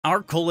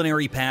Our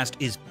culinary past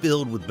is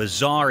filled with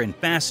bizarre and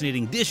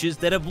fascinating dishes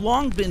that have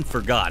long been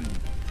forgotten.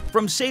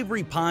 From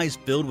savory pies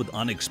filled with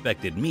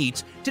unexpected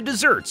meats to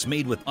desserts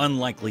made with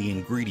unlikely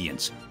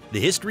ingredients, the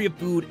history of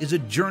food is a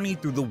journey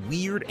through the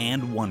weird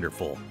and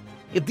wonderful.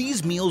 If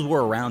these meals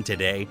were around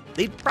today,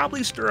 they'd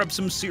probably stir up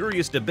some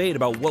serious debate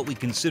about what we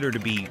consider to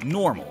be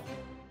normal.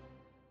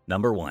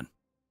 Number 1.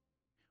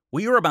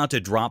 We are about to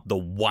drop the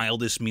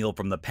wildest meal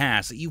from the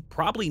past that you've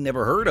probably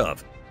never heard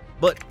of.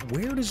 But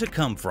where does it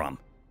come from?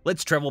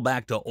 Let's travel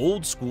back to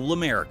old school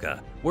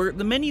America, where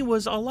the menu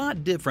was a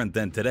lot different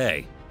than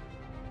today.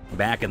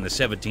 Back in the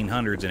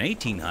 1700s and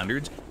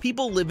 1800s,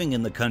 people living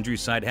in the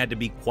countryside had to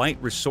be quite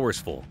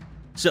resourceful.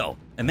 So,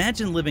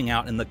 imagine living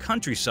out in the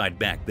countryside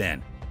back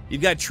then.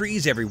 You've got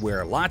trees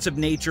everywhere, lots of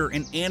nature,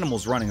 and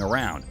animals running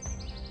around.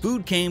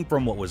 Food came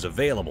from what was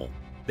available.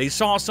 They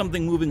saw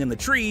something moving in the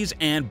trees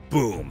and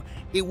boom!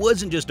 It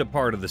wasn't just a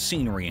part of the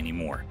scenery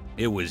anymore.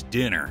 It was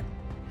dinner.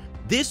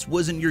 This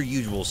wasn't your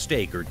usual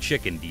steak or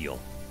chicken deal.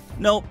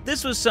 No,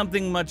 this was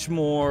something much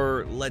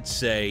more, let's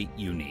say,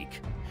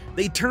 unique.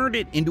 They turned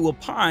it into a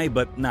pie,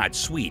 but not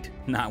sweet,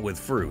 not with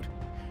fruit.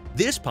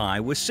 This pie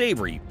was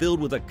savory,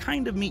 filled with a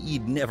kind of meat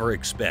you'd never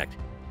expect.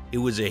 It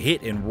was a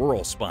hit in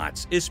rural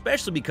spots,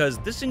 especially because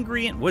this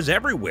ingredient was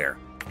everywhere.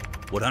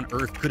 What on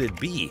earth could it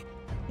be?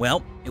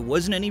 Well, it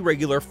wasn't any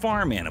regular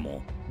farm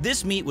animal.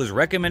 This meat was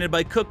recommended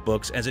by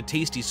cookbooks as a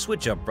tasty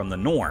switch-up from the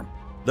norm.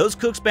 Those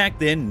cooks back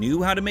then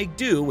knew how to make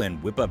do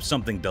and whip up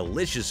something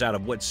delicious out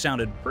of what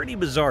sounded pretty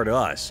bizarre to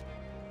us.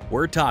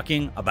 We're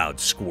talking about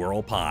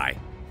squirrel pie.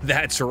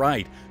 That's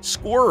right,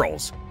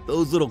 squirrels!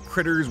 Those little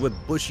critters with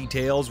bushy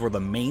tails were the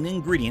main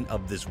ingredient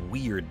of this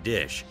weird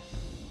dish.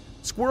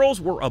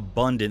 Squirrels were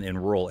abundant in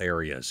rural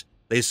areas.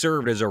 They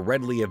served as a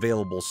readily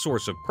available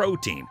source of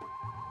protein.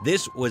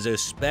 This was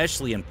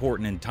especially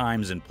important in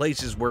times and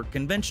places where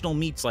conventional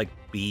meats like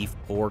beef,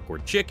 pork, or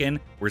chicken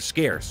were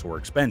scarce or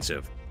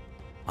expensive.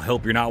 I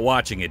hope you're not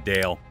watching it,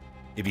 Dale.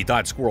 If you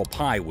thought squirrel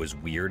pie was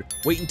weird,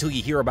 wait until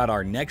you hear about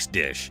our next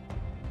dish.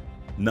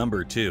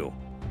 Number 2.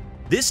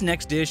 This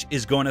next dish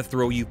is going to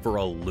throw you for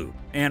a loop,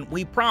 and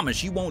we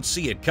promise you won't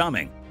see it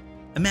coming.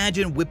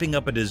 Imagine whipping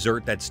up a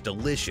dessert that's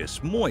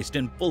delicious, moist,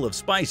 and full of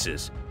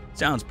spices.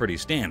 Sounds pretty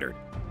standard,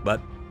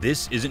 but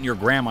this isn't your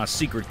grandma's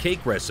secret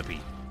cake recipe.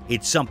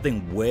 It's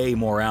something way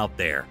more out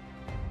there.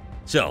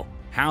 So,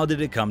 how did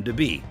it come to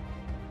be?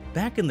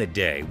 Back in the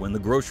day, when the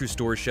grocery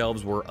store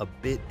shelves were a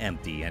bit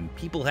empty and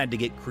people had to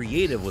get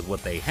creative with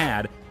what they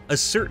had, a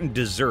certain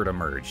dessert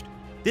emerged.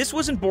 This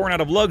wasn't born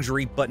out of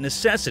luxury, but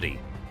necessity,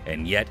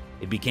 and yet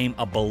it became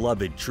a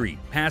beloved treat,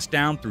 passed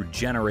down through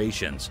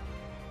generations.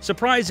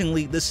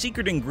 Surprisingly, the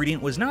secret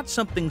ingredient was not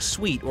something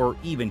sweet or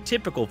even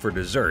typical for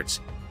desserts.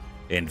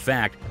 In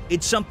fact,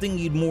 it's something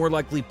you'd more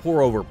likely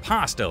pour over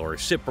pasta or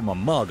sip from a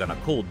mug on a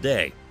cold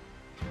day.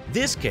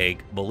 This cake,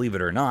 believe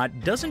it or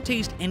not, doesn't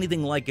taste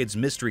anything like its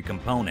mystery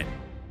component.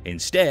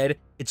 Instead,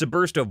 it's a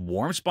burst of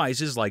warm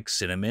spices like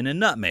cinnamon and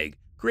nutmeg,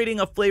 creating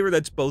a flavor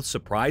that's both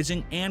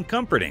surprising and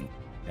comforting.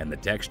 And the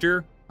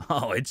texture?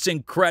 Oh, it's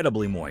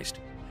incredibly moist.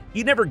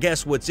 You'd never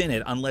guess what's in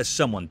it unless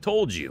someone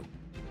told you.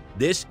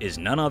 This is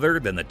none other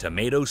than the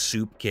tomato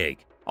soup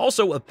cake,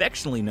 also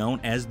affectionately known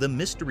as the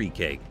mystery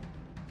cake.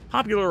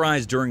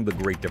 Popularized during the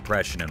Great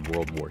Depression and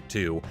World War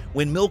II,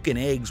 when milk and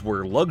eggs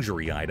were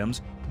luxury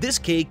items, this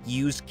cake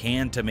used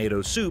canned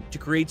tomato soup to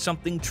create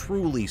something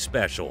truly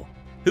special.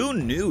 Who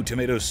knew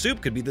tomato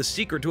soup could be the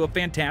secret to a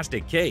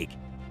fantastic cake?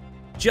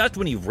 Just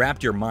when you've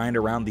wrapped your mind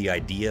around the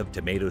idea of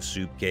tomato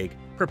soup cake,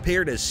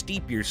 prepare to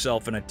steep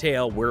yourself in a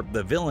tale where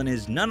the villain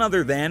is none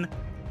other than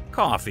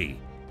coffee.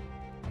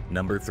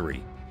 Number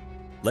 3.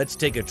 Let's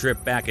take a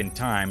trip back in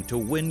time to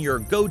when your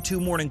go-to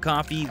morning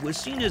coffee was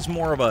seen as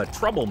more of a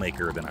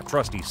troublemaker than a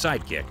trusty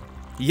sidekick.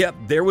 Yep,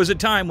 there was a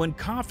time when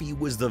coffee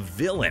was the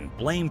villain,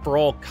 blamed for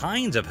all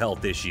kinds of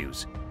health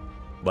issues.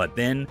 But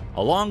then,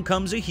 along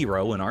comes a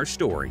hero in our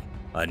story,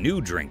 a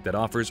new drink that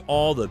offers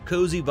all the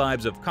cozy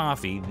vibes of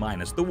coffee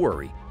minus the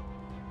worry.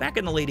 Back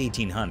in the late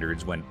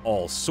 1800s, when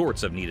all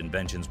sorts of neat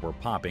inventions were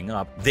popping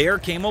up, there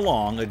came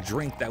along a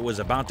drink that was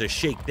about to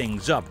shake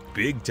things up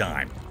big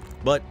time.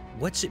 But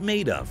what's it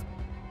made of?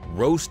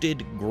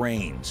 Roasted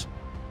grains.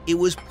 It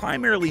was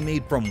primarily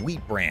made from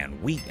wheat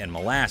bran, wheat, and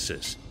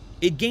molasses.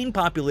 It gained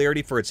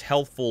popularity for its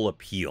healthful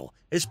appeal,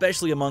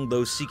 especially among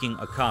those seeking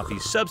a coffee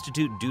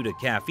substitute due to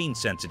caffeine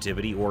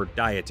sensitivity or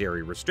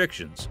dietary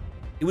restrictions.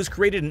 It was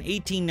created in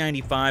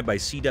 1895 by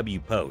C.W.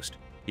 Post.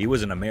 He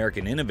was an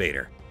American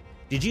innovator.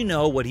 Did you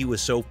know what he was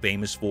so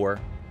famous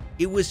for?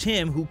 It was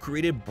him who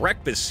created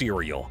breakfast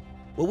cereal.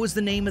 What was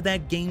the name of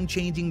that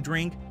game-changing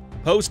drink?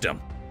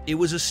 Postum. It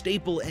was a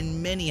staple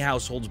in many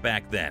households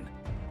back then.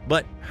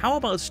 But how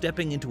about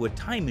stepping into a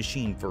time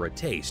machine for a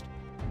taste?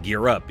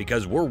 Gear up,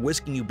 because we're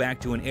whisking you back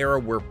to an era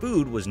where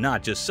food was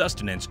not just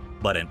sustenance,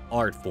 but an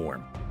art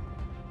form.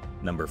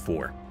 Number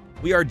 4.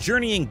 We are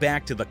journeying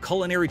back to the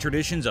culinary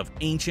traditions of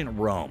ancient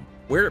Rome,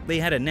 where they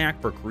had a knack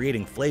for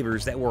creating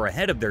flavors that were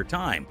ahead of their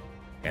time.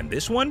 And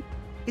this one?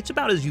 It's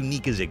about as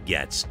unique as it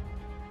gets.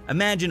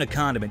 Imagine a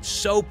condiment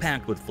so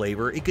packed with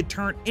flavor it could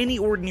turn any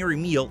ordinary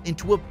meal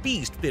into a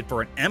feast fit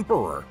for an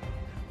emperor.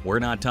 We're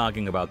not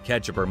talking about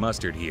ketchup or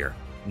mustard here.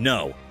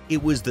 No,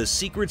 it was the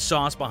secret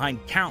sauce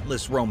behind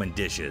countless Roman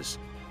dishes.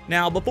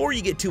 Now, before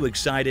you get too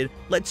excited,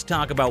 let's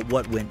talk about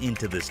what went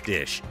into this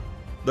dish.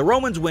 The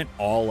Romans went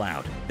all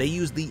out. They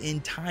used the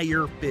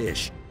entire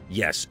fish.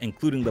 Yes,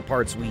 including the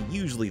parts we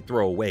usually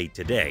throw away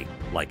today,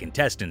 like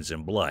intestines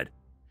and blood.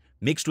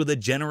 Mixed with a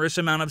generous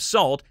amount of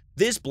salt,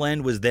 this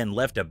blend was then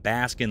left to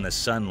bask in the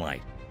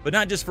sunlight. But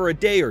not just for a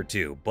day or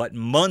two, but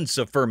months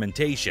of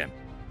fermentation.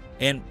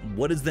 And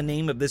what is the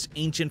name of this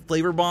ancient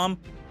flavor bomb?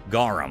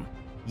 Garum.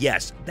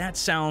 Yes, that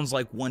sounds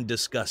like one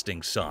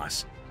disgusting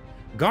sauce.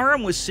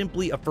 Garum was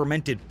simply a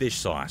fermented fish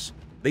sauce.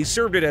 They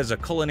served it as a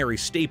culinary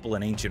staple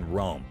in ancient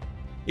Rome.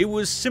 It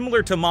was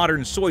similar to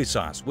modern soy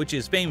sauce, which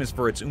is famous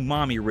for its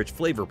umami-rich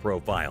flavor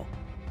profile.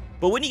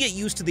 But when you get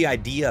used to the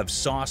idea of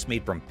sauce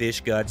made from fish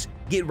guts,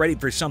 get ready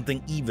for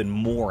something even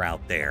more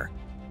out there.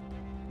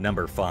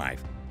 Number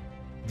 5.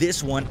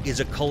 This one is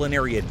a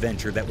culinary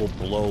adventure that will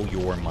blow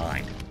your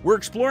mind. We're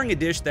exploring a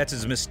dish that's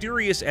as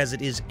mysterious as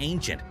it is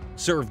ancient,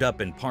 served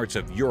up in parts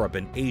of Europe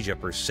and Asia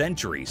for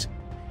centuries.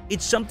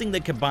 It's something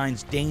that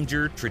combines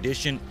danger,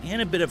 tradition,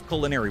 and a bit of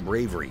culinary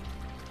bravery.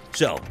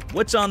 So,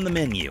 what's on the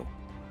menu?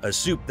 A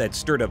soup that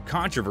stirred up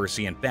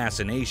controversy and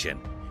fascination.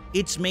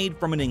 It's made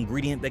from an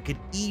ingredient that could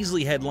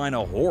easily headline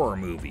a horror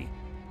movie.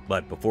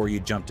 But before you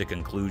jump to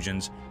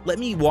conclusions, let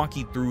me walk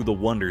you through the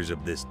wonders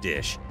of this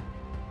dish.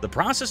 The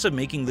process of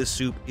making this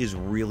soup is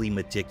really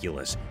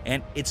meticulous,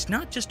 and it's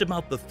not just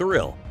about the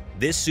thrill.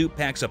 This soup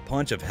packs a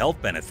punch of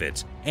health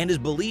benefits and is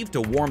believed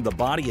to warm the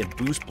body and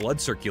boost blood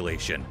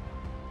circulation.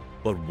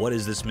 But what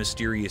is this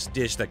mysterious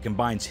dish that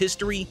combines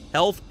history,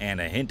 health,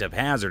 and a hint of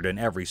hazard in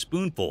every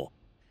spoonful?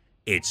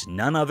 It's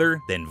none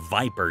other than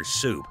viper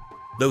soup.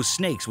 Those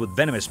snakes with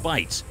venomous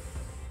bites.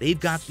 They've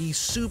got these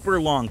super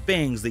long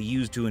fangs they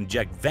use to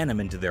inject venom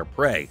into their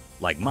prey,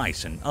 like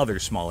mice and other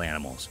small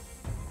animals.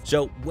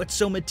 So what's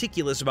so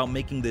meticulous about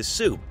making this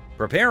soup?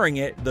 Preparing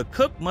it, the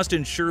cook must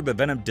ensure the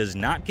venom does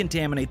not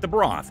contaminate the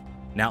broth.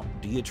 Now,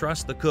 do you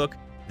trust the cook?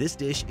 This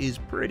dish is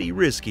pretty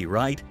risky,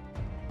 right?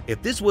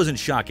 If this wasn't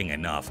shocking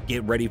enough,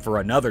 get ready for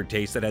another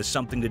taste that has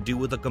something to do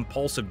with a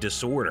compulsive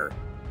disorder.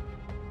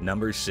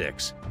 Number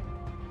 6.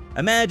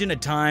 Imagine a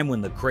time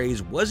when the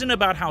craze wasn't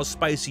about how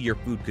spicy your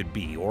food could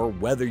be or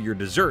whether your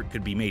dessert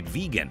could be made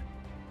vegan.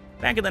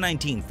 Back in the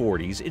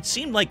 1940s, it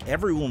seemed like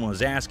everyone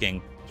was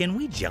asking, can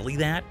we jelly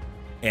that?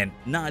 And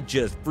not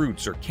just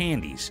fruits or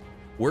candies.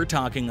 We're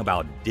talking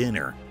about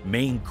dinner,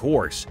 main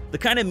course, the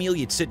kind of meal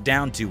you'd sit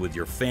down to with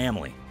your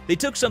family. They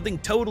took something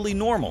totally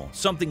normal,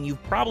 something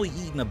you've probably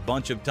eaten a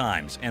bunch of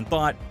times, and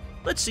thought,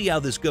 let's see how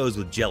this goes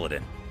with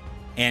gelatin.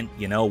 And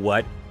you know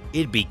what?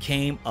 It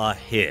became a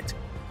hit.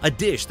 A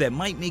dish that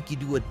might make you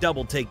do a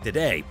double take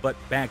today, but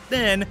back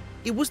then,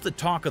 it was the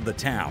talk of the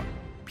town.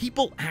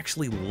 People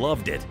actually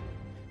loved it.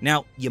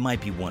 Now, you might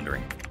be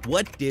wondering,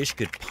 what dish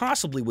could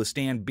possibly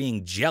withstand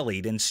being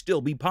jellied and still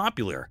be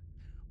popular?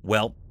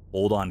 Well,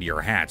 hold on to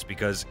your hats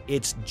because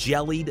it's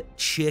jellied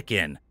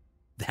chicken.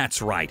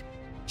 That's right,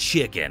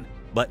 chicken,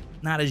 but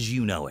not as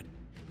you know it.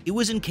 It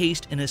was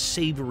encased in a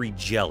savory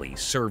jelly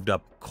served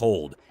up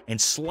cold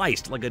and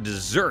sliced like a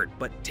dessert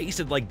but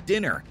tasted like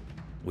dinner.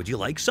 Would you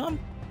like some?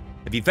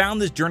 If you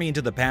found this journey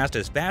into the past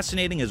as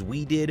fascinating as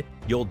we did,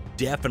 you'll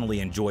definitely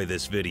enjoy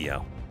this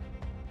video.